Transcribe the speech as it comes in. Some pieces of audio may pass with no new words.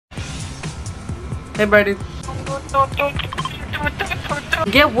Hey, Brady.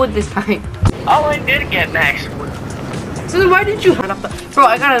 Get wood this time. Oh, I did get max wood. So then why didn't you run up the... Bro,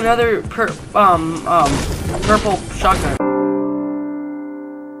 I got another purple shotgun.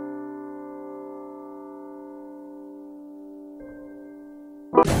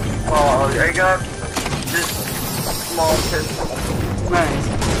 Oh, I got this small pistol. Nice.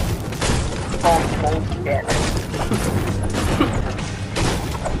 Called Bolt Cannon.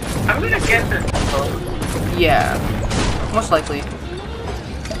 I'm gonna get this. Yeah. Most likely.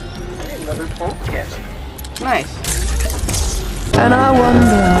 Another Bolt Cannon. Nice. And I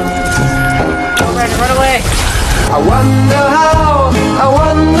wonder. Alright, run away. I wonder how. I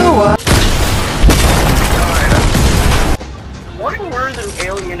wonder why. What were the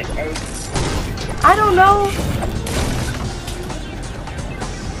alien eggs? I don't know.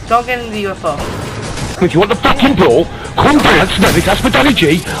 Don't get in the UFO. If you want the fucking brawl, come down to Smith's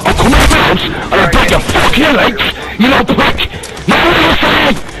hospitality. I'll come to the house and I'll break your fucking legs, you little prick! No, you're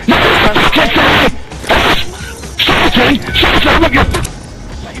saying! No, you're fucking saying! Shut up, look you!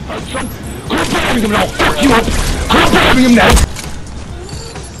 Let your boat, son! Come on, Birmingham now! Fuck you up! Come on, Birmingham now!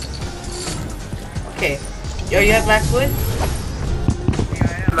 Okay. Yo, you have max wood? Yeah, I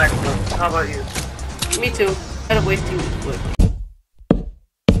have max wood. How about you? Me too. I had to waste 2 wood.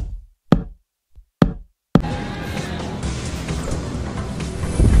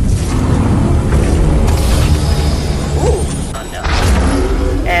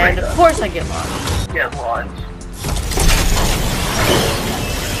 And of course I get launched. Get launched.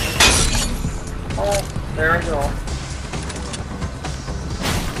 Oh, there we go.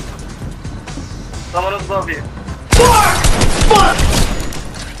 Someone above you. Fuck! Fuck!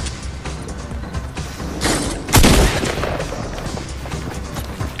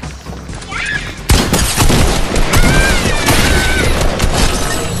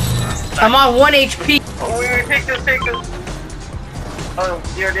 I'm on 1 HP. Oh, wait, take this, take this. Oh,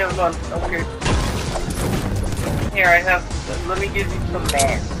 here, the other one. Okay. Here, I have. Let me give you some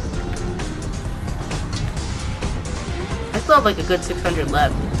man. I still have like a good 600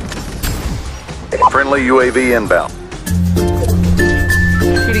 left. Friendly UAV inbound.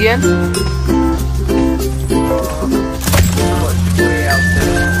 Shoot again? Way out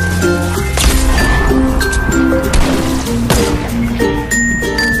there.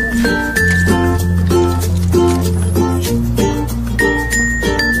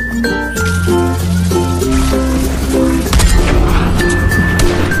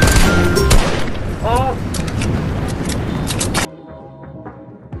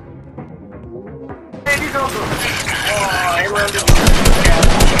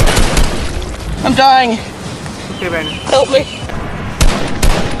 I'm dying. Okay, Brandon. Help me.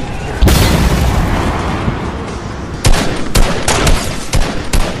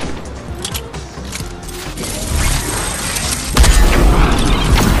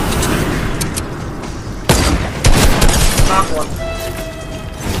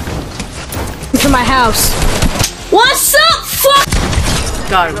 To my house. What's up, fuck?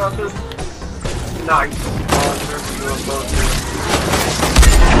 Got him. Nice.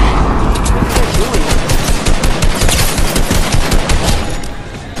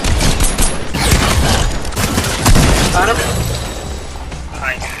 Got him?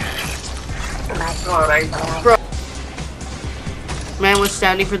 Alright. Bro. Man was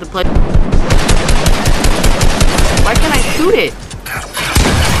standing for the play. Why can't I shoot it?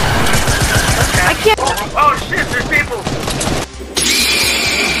 I can't. Oh shit, there's people!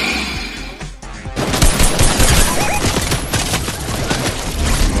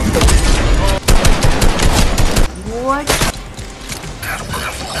 What?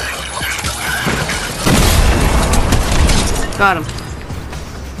 Got him.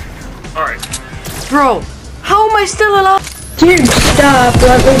 Alright. Bro, how am I still alive? Dude, stop,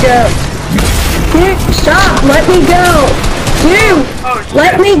 let me go. Dude, stop, let me go. Dude, Oh, shit.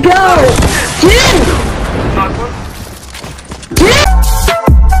 let me go. Dude! Knock one.